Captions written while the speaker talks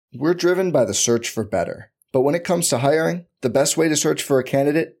We're driven by the search for better. But when it comes to hiring, the best way to search for a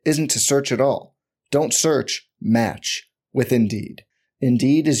candidate isn't to search at all. Don't search, match with Indeed.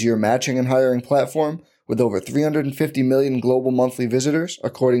 Indeed is your matching and hiring platform with over 350 million global monthly visitors,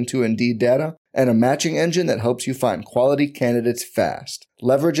 according to Indeed data, and a matching engine that helps you find quality candidates fast.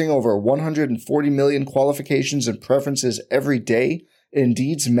 Leveraging over 140 million qualifications and preferences every day,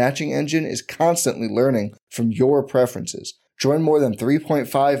 Indeed's matching engine is constantly learning from your preferences. Join more than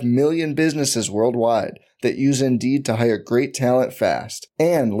 3.5 million businesses worldwide that use Indeed to hire great talent fast.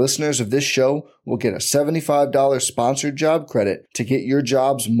 And listeners of this show will get a $75 sponsored job credit to get your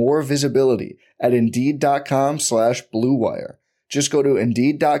jobs more visibility at Indeed.com/Blue Wire. Just go to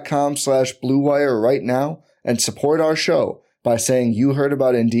Indeed.com/Blue Wire right now and support our show by saying you heard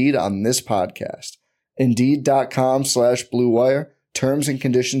about Indeed on this podcast. Indeed.com/Blue Wire. Terms and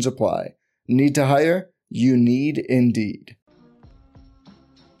conditions apply. Need to hire? You need Indeed.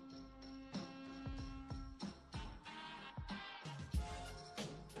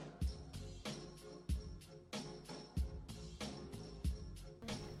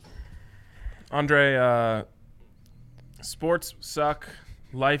 Andre, sports suck,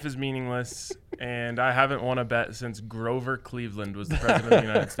 life is meaningless, and I haven't won a bet since Grover Cleveland was the president of the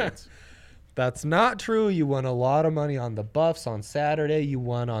United States. That's not true. You won a lot of money on the Buffs on Saturday. You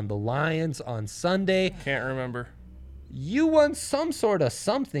won on the Lions on Sunday. Can't remember. You won some sort of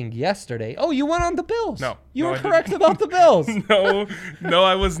something yesterday. Oh, you won on the Bills. No. You were correct about the Bills. No,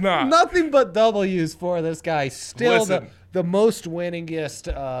 I was not. Nothing but W's for this guy. Still Listen. the most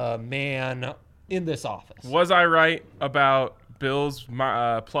winningest man in this office. Was I right about Bills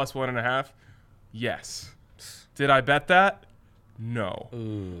plus 1.5? Yes. Did I bet that? No.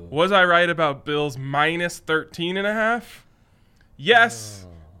 Ooh. Was I right about Bills minus 13.5? Yes.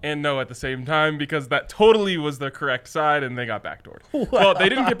 And no at the same time, because that totally was the correct side and they got backdoored. Wow. Well, they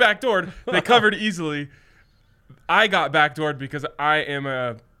didn't get backdoored. They covered easily. I got backdoored because I am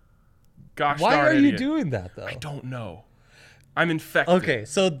a gosh Why darn are you idiot. doing that, though? I don't know. I'm infected. Okay,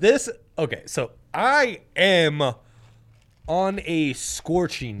 so I am on a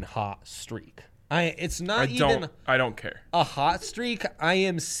scorching hot streak. It's not even I don't care. a hot streak. I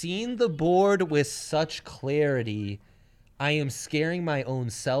am seeing the board with such clarity. I am scaring my own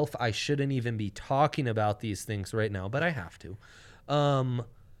self. I shouldn't even be talking about these things right now, but I have to.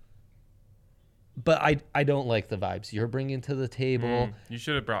 But I don't like the vibes you're bringing to the table. You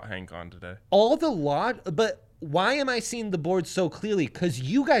should have brought Hank on today. But why am I seeing the board so clearly? Because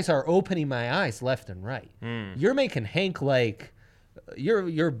you guys are opening my eyes left and right. You're making Hank like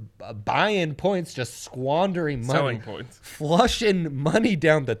you're buying points, just squandering money, Selling points, flushing money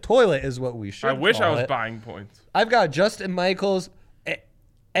down the toilet is what we should. I wish I call was it. buying points. I've got Justin Michaels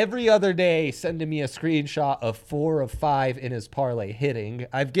every other day sending me a screenshot of 4 of 5 in his parlay hitting.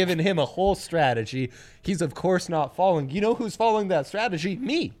 I've given him a whole strategy. He's of course not following. You know who's following that strategy?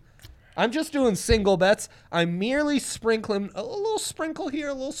 Me. I'm just doing single bets. I'm merely sprinkling a little sprinkle here,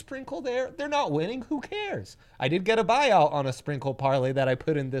 a little sprinkle there. They're not winning. Who cares? I did get a buyout on a sprinkle parlay that I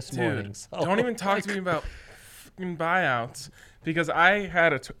put in this morning. So Don't even talk to me about fucking buyouts, because I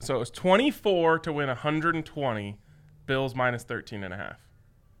had so it was 24 to win 120, Bills minus 13.5.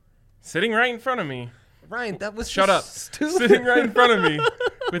 Sitting right in front of me. Ryan, that was Shut up. stupid. Sitting right in front of me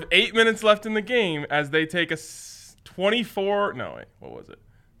with 8 minutes left in the game as they take a 24. No, wait, what was it?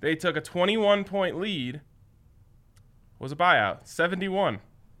 They took a 21-point lead. Was a buyout. 71.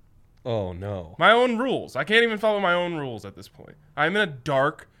 Oh, no. My own rules. I can't even follow my own rules at this point. I'm in a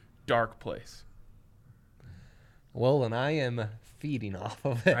dark, dark place. Well, and I am feeding off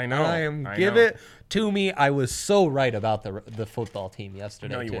of it. I know. Give it to me. I was so right about the football team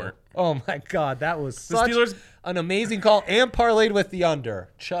yesterday. No, you too. weren't. Oh, my God. That was The such Steelers- an amazing call and parlayed with the under.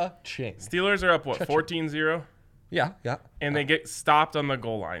 Cha-ching. Steelers are up, 14-0? Yeah. And they get stopped on the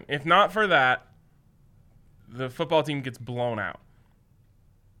goal line. If not for that, the football team gets blown out.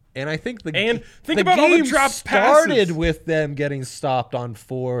 And I think the And think the about all the game dropped started passes. with them getting stopped on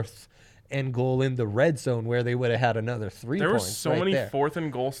 4th and goal in the red zone where they would have had another 3 There were points. so right many there. 4th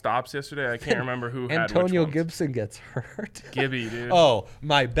and goal stops yesterday. I can't remember who had which Antonio ones. Gibson gets hurt. Gibby, dude. Oh,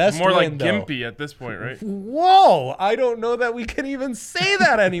 my best More like win, though. Gimpy at this point, right? Whoa, I don't know that we can even say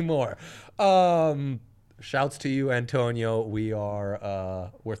that anymore. Shouts to you, Antonio.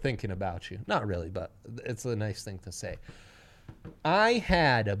 We're thinking about you. Not really, but it's a nice thing to say. I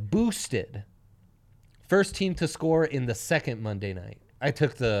had boosted first team to score in the second Monday night. I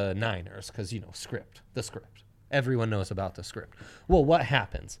took the Niners because, the script. Everyone knows about the script. Well, what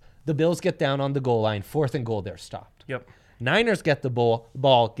happens? The Bills get down on the goal line, 4th and goal, they're stopped. Yep. Niners get the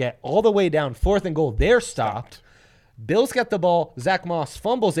ball, get all the way down, 4th and goal, they're stopped. Bills get the ball. Zach Moss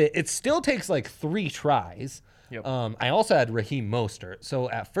fumbles it. It still takes like 3 tries. Yep. I also had Raheem Mostert. So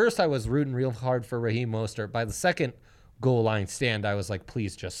at first I was rooting real hard for Raheem Mostert. By the second goal line stand, I was like,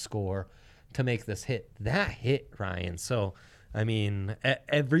 please just score to make this hit. That hit, Ryan. So, I mean,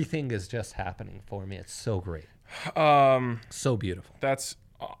 everything is just happening for me. It's so great. So beautiful. That's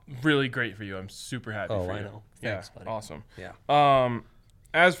really great for you. I'm super happy for you. I know. Thanks, buddy. Awesome. Yeah.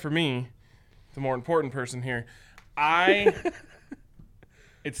 As for me, the more important person here,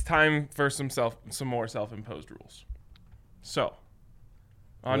 it's time for some more self-imposed rules. So,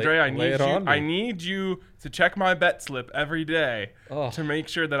 Andre, I need you to check my bet slip every day to make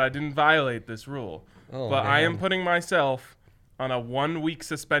sure that I didn't violate this rule. But I am putting myself on a 1-week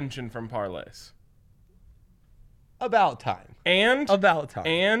suspension from parlays. About time. And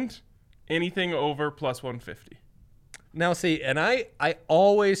anything over plus 150. Now, see, and I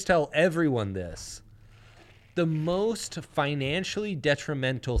always tell everyone this. The most financially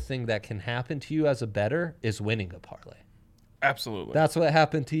detrimental thing that can happen to you as a bettor is winning a parlay. Absolutely. That's what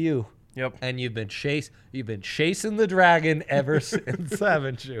happened to you. Yep. And you've been chasing the dragon ever since,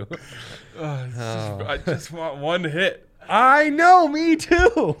 haven't you? I just want one hit. I know, me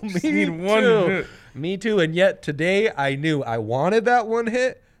too. Need one hit. Me too. And yet today I knew I wanted that one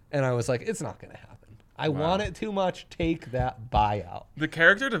hit, and I was like, it's not going to happen. I want it too much. Take that buyout. The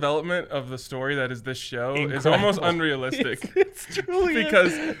character development of the story that is this show is Incredible. almost unrealistic. It's truly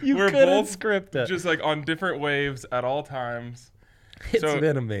because we're both script it. just like on different waves at all times. It's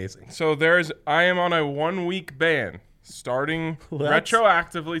been amazing. So I am on a 1-week ban starting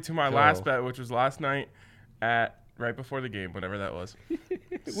retroactively to my last bet, which was last night at right before the game, whatever that was.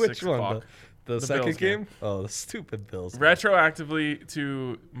 Which 6 one? o'clock. The second Bills game? Oh, the stupid Bills. Retroactively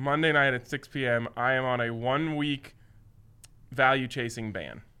to Monday night at 6 p.m., I am on a 1-week value chasing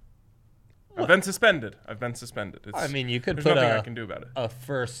ban. I've been suspended. I mean, you could there's put nothing I can do about it. a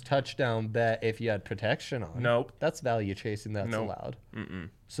first touchdown bet if you had protection on. Nope. That's value chasing. That's Nope. allowed. Mm-mm.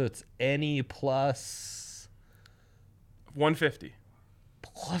 So it's any plus 150.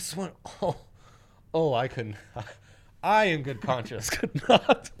 plus one. Oh, I couldn't. I in good conscience could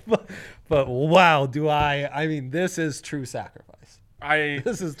not. But wow, do I? I mean, this is true sacrifice.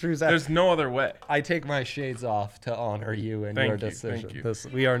 This is true sacrifice. There's no other way. I take my shades off to honor you and your decision. Thank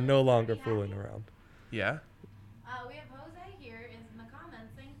you. We are no longer fooling around. Yeah. We have Jose here in the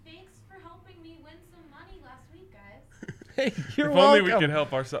comments saying, thanks for helping me win some money last week, guys. Hey, you're If welcome. only we could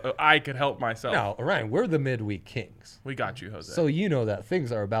help ourselves. I could help myself. No, Ryan, we're the midweek kings. We got you, Jose. So you know that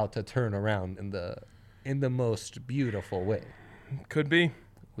things are about to turn around in the most beautiful way. Could be.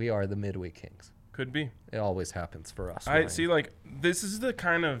 We are the midweek kings. Could be. It always happens for us. I Ryan. see. Like this is the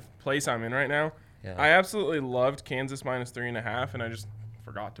kind of place I'm in right now. Yeah. I absolutely loved Kansas minus 3.5, and I just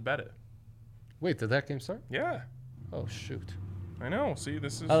forgot to bet it. Wait, did that game start? Yeah, Oh shoot! I know. See,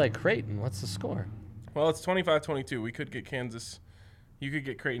 this is I like Creighton. What's the score? well, it's 25-22. We could get Kansas. You could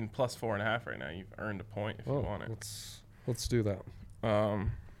get Creighton plus 4.5 right now. You've earned a point if you want it. Let's do that. Antonio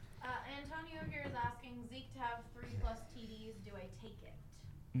here is asking Zeke to have 3+ TDs. Do I take it?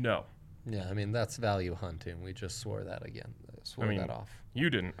 No, Yeah, I mean that's value hunting. We just swore that again. Swore that off. you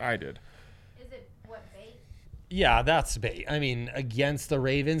didn't. I did. Is it what bait? Yeah, that's bait. I mean, against the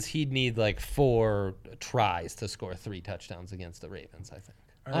Ravens, he'd need like 4 tries to score 3 touchdowns against the Ravens, I think.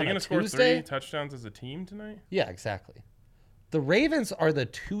 Are they going to score 3 touchdowns as a team tonight? Yeah, exactly. The Ravens are the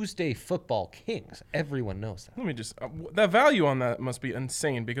Tuesday football kings. Everyone knows that. Let me just that value on that must be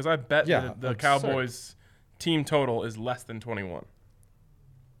insane because I bet that the absurd. Cowboys team total is less than 21.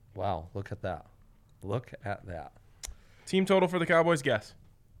 Wow, look at that. Look at that. Team total for the Cowboys, guess.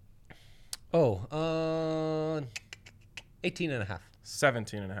 18.5.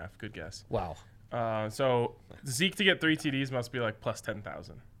 17.5. Good guess. Wow. So Zeke to get 3 TDs must be like plus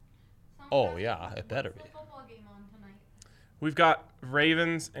 10,000. Oh, yeah, it better be. What's the football game on tonight? We've got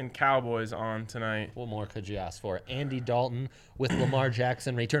Ravens and Cowboys on tonight. What more could you ask for? Andy Dalton with Lamar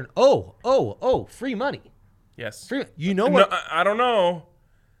Jackson return. Oh, free money. Yes. Free. You know what? No, I don't know.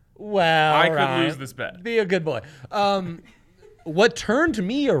 Well, I could Ryan, lose this bet. Be a good boy. What turned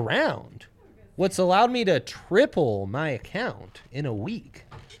me around, what's allowed me to triple my account in a week,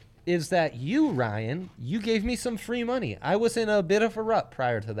 is that you, Ryan, you gave me some free money. I was in a bit of a rut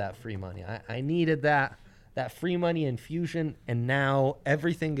prior to that free money. I needed that free money infusion, and now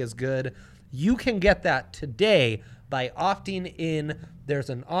everything is good. You can get that today by opting in. There's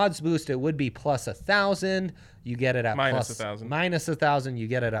an odds boost. It would be plus 1,000. You get it at Minus plus 1,000. Minus 1,000. You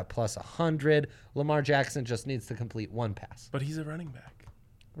get it at plus 100. Lamar Jackson just needs to complete 1 pass. But he's a running back.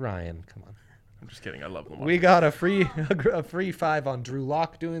 Ryan, come on. I'm just kidding. I love Lamar. We got a free 5 on Drew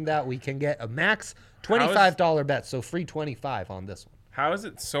Lock doing that. We can get a max $25 bet, so free 25 on this one. How is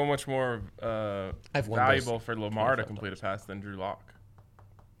it so much more I've won valuable those for Lamar to $25. complete a pass than Drew Lock?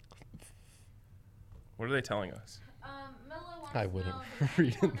 What are they telling us? Milla wants I to wouldn't know, does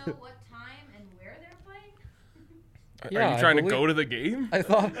read anyone it. know what time and where they're playing? Yeah, Are you I trying to believe- go to the game?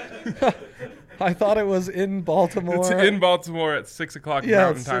 I thought it was in Baltimore. It's in Baltimore at 6 o'clock Yeah,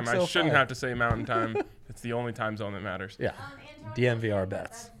 Mountain it's time. I 6:05. shouldn't have to say Mountain Time. It's the only time zone that matters. Yeah. Antonio DMVR said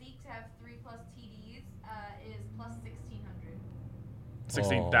bets. that Zeke to have 3+ TDs is plus 1,600.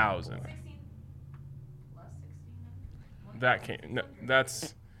 16,000. 16 plus 1,600. That can't. No,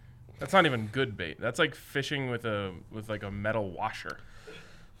 that's not even good bait. That's like fishing with like a metal washer.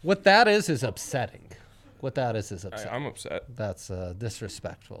 What that is upsetting. What that is upsetting. I'm upset. That's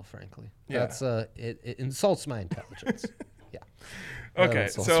disrespectful, frankly. Yeah. That's it insults my intelligence. Yeah. Okay,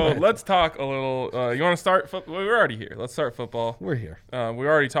 That's so also- let's talk a little. You want to start? Well, we're already here. Let's start football. We're here. We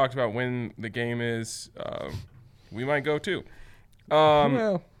already talked about when the game is. We might go too.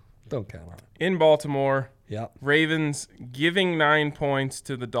 Well, don't count on it. In Baltimore, Yep. Ravens giving 9 points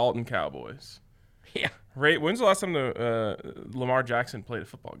to the Dalton Cowboys. Yeah. When's the last time the Lamar Jackson played a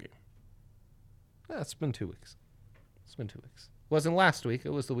football game? It's been 2 weeks. Wasn't last week.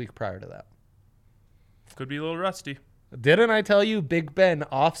 It was the week prior to that. Could be a little rusty. Didn't I tell you, Big Ben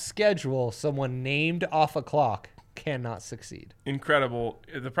off schedule, someone named off a clock cannot succeed? Incredible.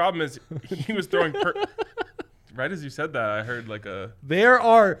 The problem is he was throwing. Right as you said that, I heard like a. There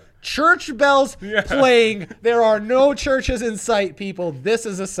are church bells Yeah. playing. There are no churches in sight, people. This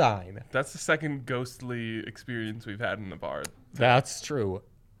is a sign. That's the second ghostly experience we've had in the bar. That's true.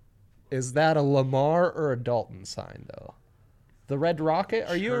 Is that a Lamar or a Dalton sign, though? The Red Rocket?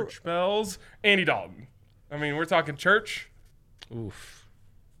 Are you? Church bells. Andy Dalton. I mean, we're talking church. Oof.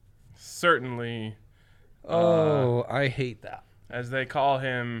 Certainly, Oh, I hate that. as they call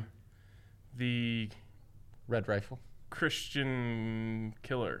him, the Red Rifle. Christian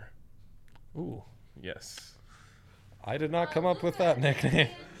killer. Ooh. Yes. I did not come up with that nickname.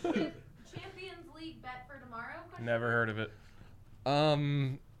 Champions League bet for tomorrow? Never heard of it.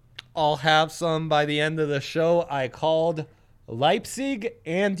 I'll have some by the end of the show. I called Leipzig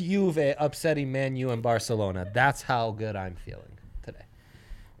and Juve upsetting Man U and Barcelona. That's how good I'm feeling today.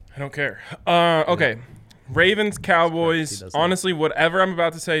 I don't care. Okay. Ravens, Cowboys. doesn't. Honestly, whatever I'm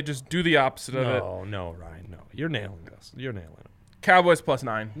about to say, just do the opposite of it. No, Ryan, no. You're nailing us. You're nailing it. Cowboys plus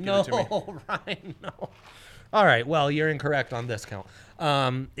 9. Give it to me. Ryan, no. All right, well, you're incorrect on this count.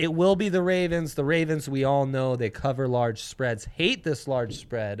 It will be the Ravens. The Ravens, we all know, they cover large spreads. Hate this large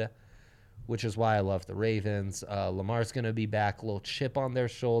spread, which is why I love the Ravens. Lamar's going to be back, a little chip on their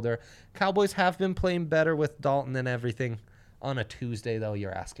shoulder. Cowboys have been playing better with Dalton and everything. On a Tuesday, though,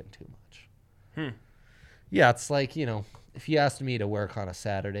 you're asking too much. Yeah, it's like, if you asked me to work on a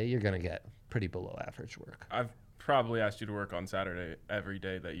Saturday, you're going to get pretty below average work. I've probably asked you to work on Saturday every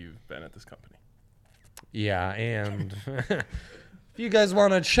day that you've been at this company. Yeah, and if you guys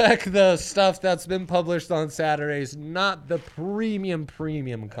want to check the stuff that's been published on Saturdays, not the premium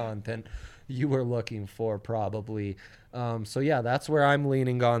content you were looking for probably. So yeah, that's where I'm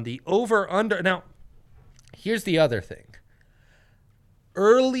leaning on the over-under. Now, here's the other thing.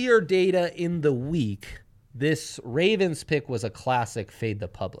 Earlier data in the week, this Ravens pick was a classic fade the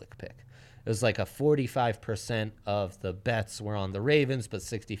public pick. It was like a 45% of the bets were on the Ravens, but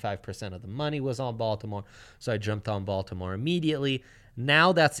 65% of the money was on Baltimore. So I jumped on Baltimore immediately.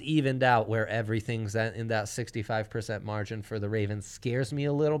 Now that's evened out where everything's in that 65% margin for the Ravens. Scares me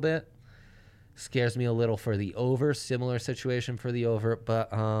a little bit. Scares me a little for the over. Similar situation for the over.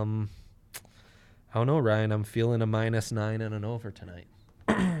 But I don't know, Ryan. I'm feeling a -9 and an over tonight.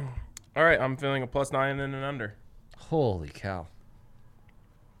 All right, I'm feeling a plus 9 and an under. Holy cow.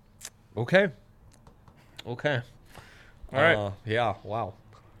 Okay. All right. Yeah, wow.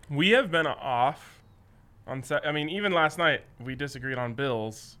 We have been off on even last night we disagreed on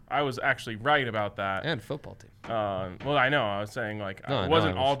Bills. I was actually right about that. And football team. Well, I know. I was saying No, it I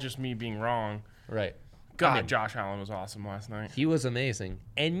wasn't know. all just me being wrong. Right. God, I mean- Josh Allen was awesome last night. He was amazing.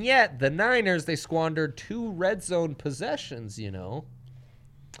 And yet, the Niners, they squandered 2 red zone possessions,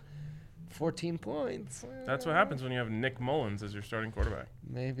 14 points. That's what happens when you have Nick Mullins as your starting quarterback.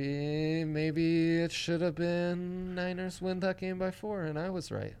 Maybe it should have been Niners win that game by 4, and I was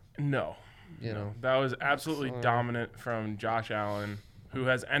right. No. That was absolutely dominant from Josh Allen, who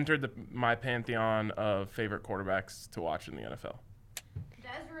has entered my pantheon of favorite quarterbacks to watch in the NFL.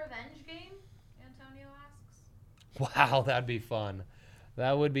 Des revenge game? Antonio asks. Wow, that'd be fun.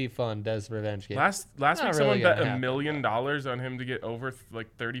 That would be fun. Des revenge game. Last Not week, really someone bet gonna $1 happen, million on him to get over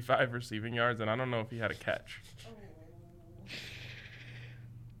like 35 receiving yards, and I don't know if he had a catch.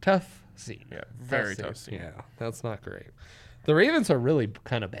 Tough scene. Yeah, very tough scene. Yeah, that's not great. The Ravens are really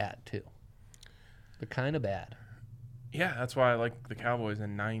kind of bad too. They're kind of bad. Yeah, that's why I like the Cowboys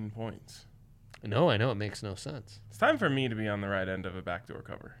and 9 points. No, I know it makes no sense. It's time for me to be on the right end of a backdoor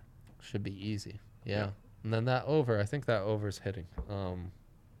cover. Should be easy. Yeah. And then that over, I think that over's hitting.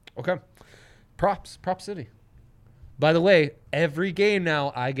 Okay. Props. Prop City. By the way, every game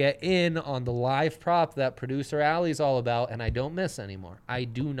now I get in on the live prop that producer Allie's all about, and I don't miss anymore. I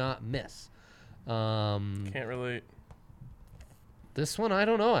do not miss. Can't relate. This one, I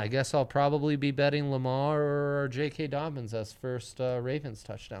don't know. I guess I'll probably be betting Lamar or J.K. Dobbins as first Ravens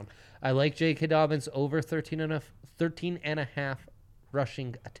touchdown. I like J.K. Dobbins over 13 and a half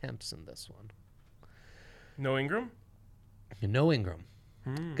rushing attempts in this one. No Ingram? No Ingram.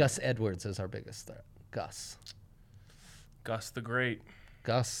 Gus Edwards is our biggest threat. Gus the Great.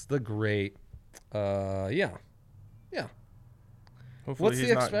 Gus the Great. Yeah. Hopefully What's he's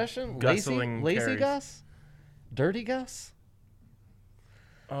the not expression? guzzling Lazy carries. Gus? Dirty Gus?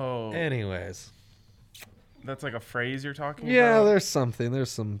 Oh, Anyways. that's like a phrase you're talking Yeah, about? there's something.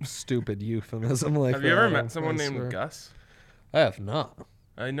 There's some stupid euphemism like that. Have you ever I met someone named swear. Gus? I have not.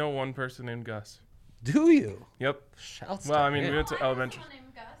 I know one person named Gus. Do you? Yep. Shouts Well, to I mean, him. we went to I know elementary. someone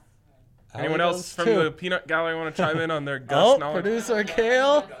named Gus. Anyone Allie else does from too. the peanut gallery want to chime in on their Gus Oh, knowledge? producer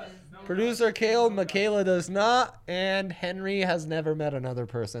Kale. Producer Kale, Michaela does not, and Henry has never met another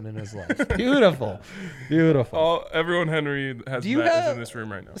person in his life. Beautiful. Beautiful. Everyone Henry has Do you met is have- in this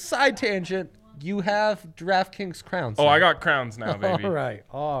room right now. Side tangent. You have DraftKings crowns. Oh, now. I got crowns now, baby. All right.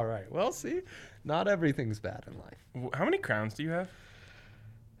 All right. Well, see, not everything's bad in life. How many crowns do you have?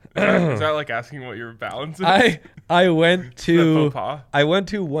 Is that like asking what your balance is? I went The to faux pas? I went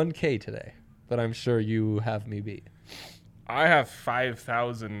to 1K today, but I'm sure you have me beat. I have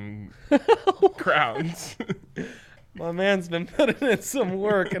 5,000 crowns. My man's been putting in some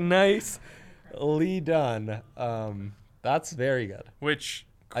work. Nicely done. That's very good. Which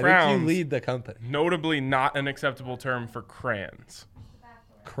I crowns, think you lead the company. notably not an acceptable term for crayons.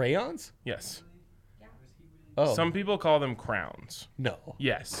 Crayons? Yes. Oh, Some people call them crowns. no,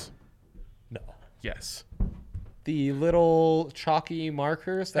 Yes. no. Yes. The little chalky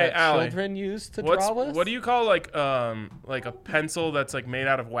markers that Allie, children use to draw with. What do you call like a pencil that's like made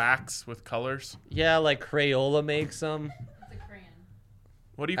out of wax with colors? Yeah, like Crayola makes them. It's a crayon.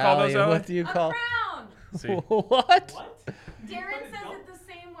 What do you call Allie, those, Allie? what do you A call? crown. See, What? Darren says it the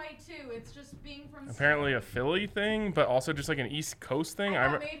same way too. It's just being from. apparently a Philly thing, but also just like an East Coast thing. I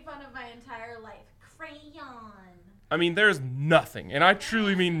got made fun of my entire life. Crayon. I mean, there's nothing, and I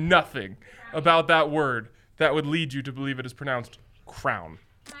truly mean nothing about that word that would lead you to believe it is pronounced crown.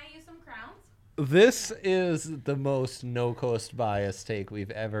 Can I use some crowns? This is the most no coast bias take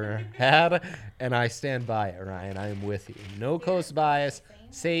we've ever had, and I stand by it, Ryan. I am with you. No coast bias.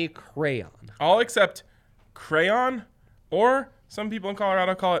 Say crayon. I'll accept crayon, or some people in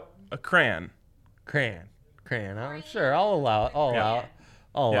Colorado call it a crayon. Crayon. I'm sure. I'll allow it. I'll Yeah.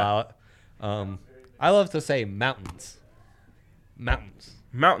 allow it. I love to say mountains. Mountains.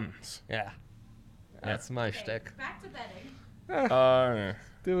 Mountains. Yeah. That's my shtick. Back to betting.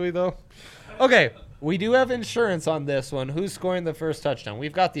 Do we though? Okay, we do have insurance on this one. Who's scoring the first touchdown?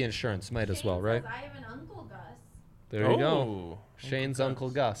 We've got the insurance. Might as well, Shane right? says, I have an Uncle Gus. There you go. Oh. Shane's Uncle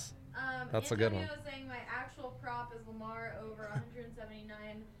Gus. That's a good one. Antonio is saying my actual prop is Lamar over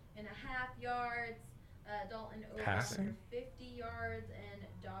 179 and a half yards, Dalton over Passing? 150 yards, and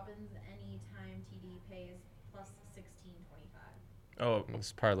Dobbins anytime TD pays plus 16.25. Oh,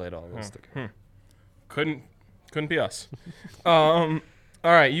 Let's parlay all those together. couldn't be us. All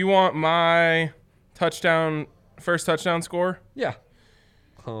right, you want my first touchdown score? Yeah.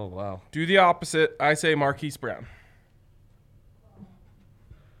 Oh wow. Do the opposite. I say Marquise Brown.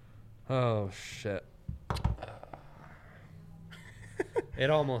 Oh shit. It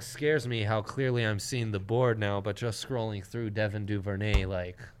almost scares me how clearly I'm seeing the board now, but just scrolling through Devin Duvernay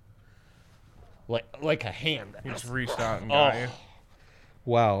like a hand. He just reached out and got you.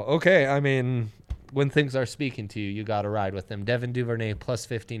 Wow. Okay. I mean, when things are speaking to you, you got to ride with them. Devin Duvernay plus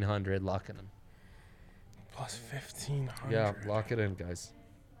 1,500. Lock it in. Plus 1,500. Yeah, lock it in, guys.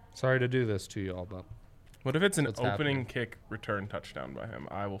 Sorry to do this to you all, but What if it's an What's opening happening? kick return touchdown by him?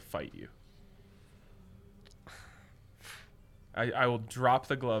 I will fight you. I will drop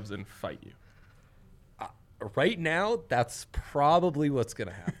the gloves and fight you. right now, that's probably what's going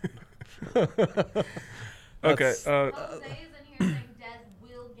to happen. Okay. Jose is in here saying Des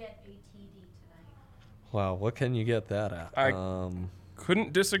will get a TD tonight. Wow, what can you get that at? I-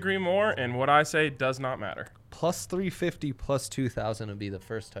 Couldn't disagree more, and what I say does not matter. Plus 350, plus 2,000 would be the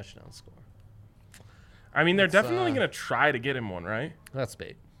first touchdown score. I mean, they're That's, definitely going to try to get him one, right? That's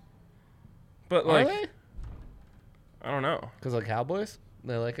bait. But, Are like, they? I don't know. Because the Cowboys?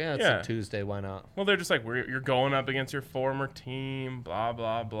 They're like, it's Yeah. a Tuesday, why not? Well, they're just like, you're going up against your former team, blah,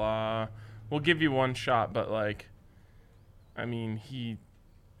 blah, blah. We'll give you one shot, but, like, I mean,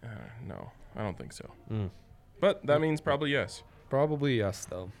 no, I don't think so. But that means probably yes. Probably yes,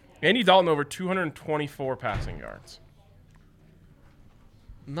 though. Andy Dalton over 224 passing yards.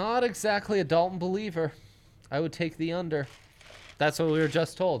 Not exactly a Dalton believer. I would take the under. That's what we were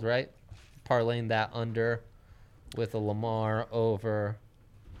just told, right? Parlaying that under with a Lamar over.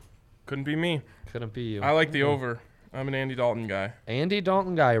 Couldn't be me. Couldn't be you. I like the over. I'm an Andy Dalton guy. Andy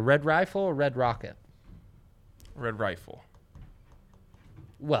Dalton guy. Red Rifle or Red Rocket? Red Rifle.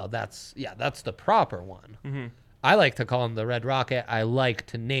 Well, that's the proper one. Mm-hmm. I like to call him the Red Rocket. I like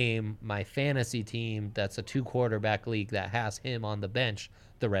to name my fantasy team that's a 2-quarterback league that has him on the bench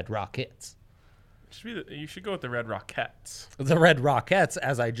the Red Rockets. You should go with the Red Rockettes. The Red Rockets,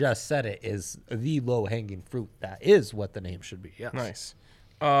 as I just said it, is the low-hanging fruit. That is what the name should be, yes. Nice.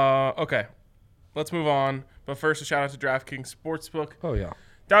 Okay. Let's move on. But first, a shout-out to DraftKings Sportsbook. Oh, yeah.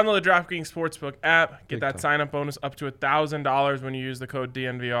 Download the DraftKings Sportsbook app. Get Big that time. sign-up bonus up to $1,000 when you use the code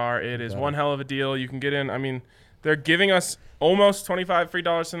DNVR. It is one hell of a deal. You can get in. I mean, they're giving us almost $25 free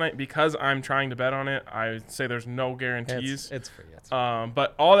tonight because I'm trying to bet on it. I say there's no guarantees. It's free.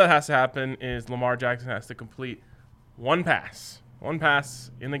 But all that has to happen is Lamar Jackson has to complete one pass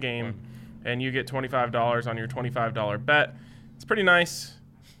in the game, and you get $25 on your $25 bet. It's pretty nice.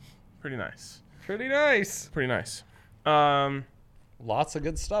 Pretty nice. Lots of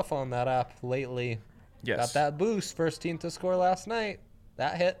good stuff on that app lately. Yes. Got that boost. First team to score last night.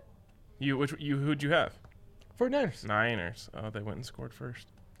 That hit. Who'd you have? 49ers. Niners. Oh, they went and scored first.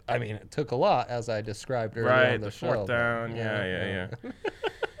 I mean, it took a lot, as I described earlier Right, on the show. fourth down. Yeah.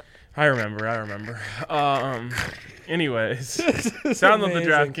 I remember. Anyways, download the amazing.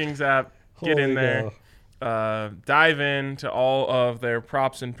 DraftKings app. Get in Holy there. cow. Dive into all of their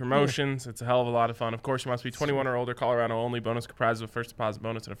props and promotions. It's a hell of a lot of fun. Of course, you must be 21 or older. Colorado only. Bonus comprised of a first deposit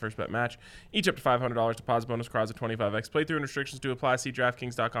bonus and a first bet match. Each up to $500. Deposit bonus requires a 25x. Playthrough and restrictions do apply. See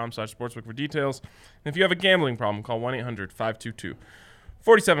DraftKings.com/sportsbook for details. And if you have a gambling problem, call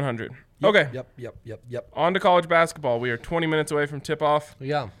 1-800-522-4700. Okay. Yep. On to college basketball. We are 20 minutes away from tip-off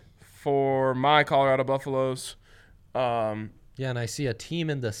Yeah. for my Colorado Buffaloes. Yeah, and I see a team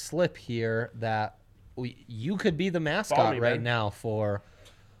in the slip here that you could be the mascot Follow me, right man. now for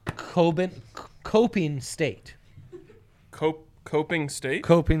Coping State. Coping State?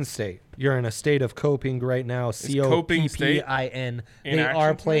 Coping State. You're in a state of coping right now. Coping State COPPIN. in They action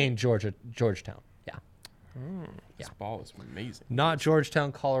are tonight? playing Georgetown. Yeah. This ball is amazing. Not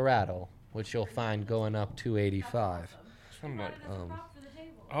Georgetown, Colorado, which you'll find going up 285. I'm like, That's a prop for the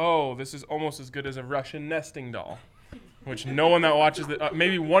table. oh, this is almost as good as a Russian nesting doll, which no one that watches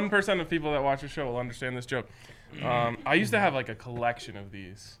maybe 1% of people that watch the show will understand this joke. I used to have like a collection of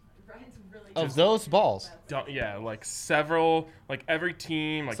these. Brian's really Of those balls. Yeah, like several, like every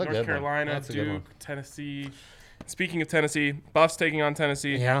team, like That's a North good one. Carolina, That's a good one. Duke, Tennessee. Speaking of Tennessee, Buffs taking on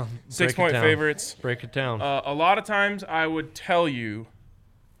Tennessee. Yeah. 6-point favorites. Break it down. A lot of times I would tell you,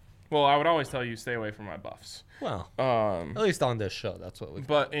 well, I would always tell you stay away from my Buffs. Well, at least on this show, that's what we.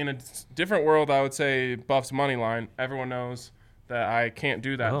 But in a different world, I would say Buffs money line. Everyone knows that I can't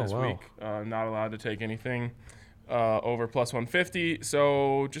do that this wow. week. I'm not allowed to take anything over plus 150.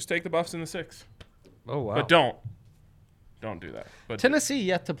 So just take the Buffs in the 6. Oh wow. But don't do that. But Tennessee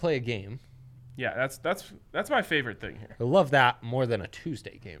yet to play a game. yeah, that's my favorite thing here. I love that more than a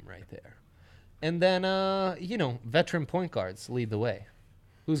Tuesday game right there. And then veteran point guards lead the way.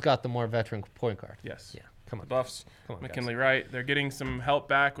 Who's got the more veteran point guard? Yes. Yeah. Come on. Buffs, Come on, McKinley Wright. They're getting some help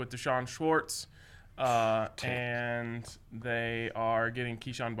back with Deshaun Schwartz. And they are getting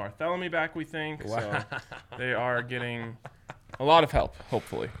Keyshawn Bartholomew back, we think. So they are getting a lot of help,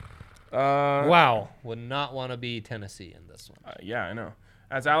 hopefully. Wow. Would not want to be Tennessee in this one. Yeah, I know.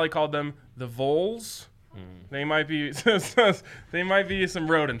 As Allie called them, the Vols. They might be some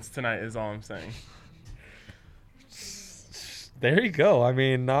rodents tonight, is all I'm saying. There you go. I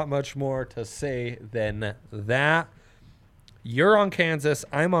mean, not much more to say than that. You're on Kansas.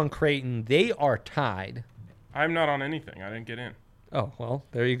 I'm on Creighton. They are tied. I'm not on anything. I didn't get in. Oh, well,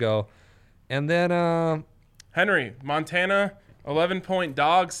 there you go. And then Henry, Montana, 11-point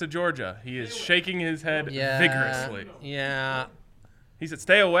dogs to Georgia. He is shaking his head vigorously. Yeah. He said,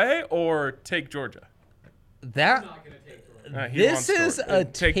 stay away or take Georgia. That He this wants is Georgia. a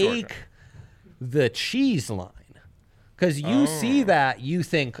Take take Georgia. the cheese line. Because you see that, you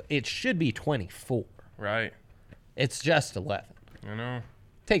think it should be 24. Right. It's just 11. I know.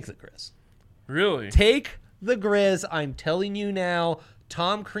 Take the Grizz. Really? Take the Grizz. I'm telling you now.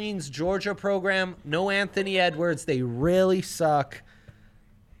 Tom Crean's Georgia program, no Anthony Edwards. They really suck.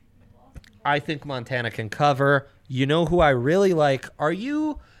 I think Montana can cover. You know who I really like?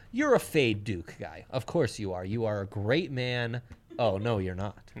 You're a fade Duke guy. Of course you are. You are a great man. Oh, no, you're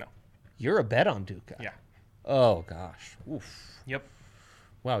not. No. You're a bet on Duke guy. Yeah. Oh, gosh. Oof. Yep.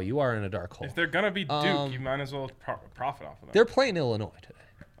 Wow, you are in a dark hole. If they're going to be Duke, you might as well profit off of them. They're playing Illinois today.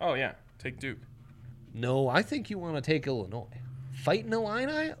 Oh, yeah. Take Duke. No, I think you want to take Illinois. Fighting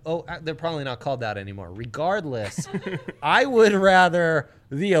Illini? Oh, they're probably not called that anymore. Regardless, I would rather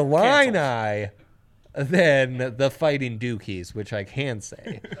the Illini than the Fighting Dukies, which I can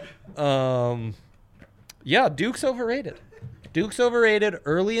say. Yeah, Duke's overrated. Duke's overrated.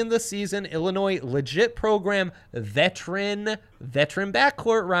 Early in the season, Illinois, legit program, veteran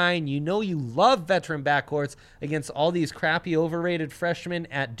backcourt, Ryan. You know you love veteran backcourts against all these crappy, overrated freshmen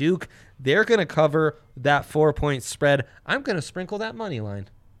at Duke. They're going to cover that 4-point spread. I'm going to sprinkle that money line.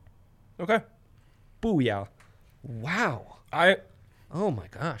 Okay. Booyah. Wow. Oh, my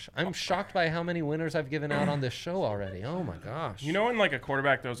gosh. I'm shocked by how many winners I've given out on this show already. Oh, my gosh. You know when like a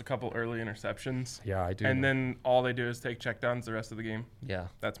quarterback throws a couple early interceptions? Yeah, I do. And then all they do is take checkdowns the rest of the game? Yeah.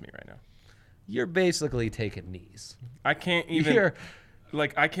 That's me right now. You're basically taking knees. I can't even,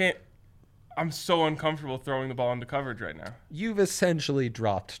 I'm so uncomfortable throwing the ball into coverage right now. You've essentially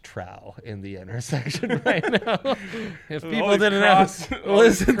dropped trowel in the intersection right now. If people Only didn't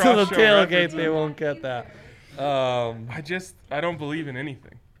listen to the cross-show tailgate, references. they won't get that. I don't believe in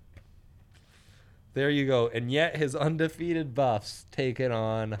anything. There you go. And yet his undefeated Buffs take it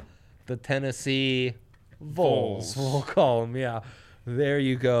on the Tennessee Vols. Vols. We'll call them, yeah. There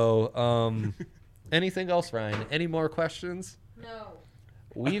you go. Anything else, Ryan? Any more questions? No.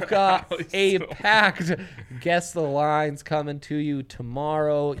 We've got a So- packed Guess the Lines coming to you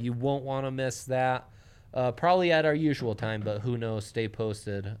tomorrow. You won't want to miss that. Probably at our usual time, but who knows? Stay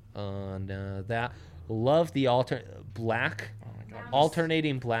posted on that. Love the black. Oh my God.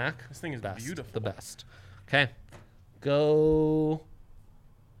 Alternating black. This thing is Best, beautiful. The best. Okay. Go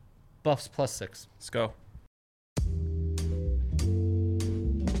Buffs +6. Let's go.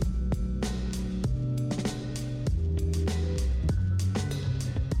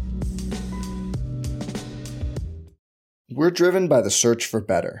 We're driven by the search for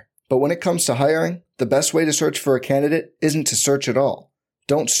better. But when it comes to hiring, the best way to search for a candidate isn't to search at all.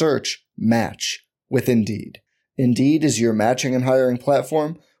 Don't search, match with Indeed. Indeed is your matching and hiring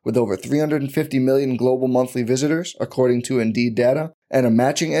platform with over 350 million global monthly visitors, according to Indeed data, and a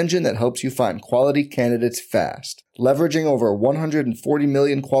matching engine that helps you find quality candidates fast. Leveraging over 140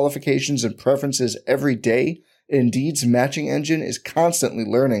 million qualifications and preferences every day, Indeed's matching engine is constantly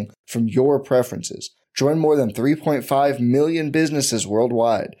learning from your preferences. Join more than 3.5 million businesses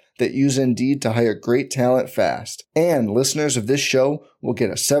worldwide that use Indeed to hire great talent fast. And listeners of this show will get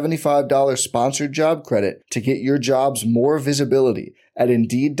a $75 sponsored job credit to get your jobs more visibility at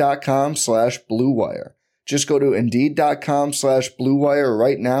Indeed.com/Blue Wire. Just go to Indeed.com/Blue Wire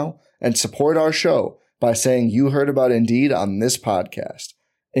right now and support our show by saying you heard about Indeed on this podcast.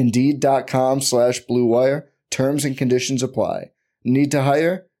 Indeed.com/Blue Wire. Terms and conditions apply. Need to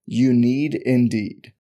hire? You need Indeed.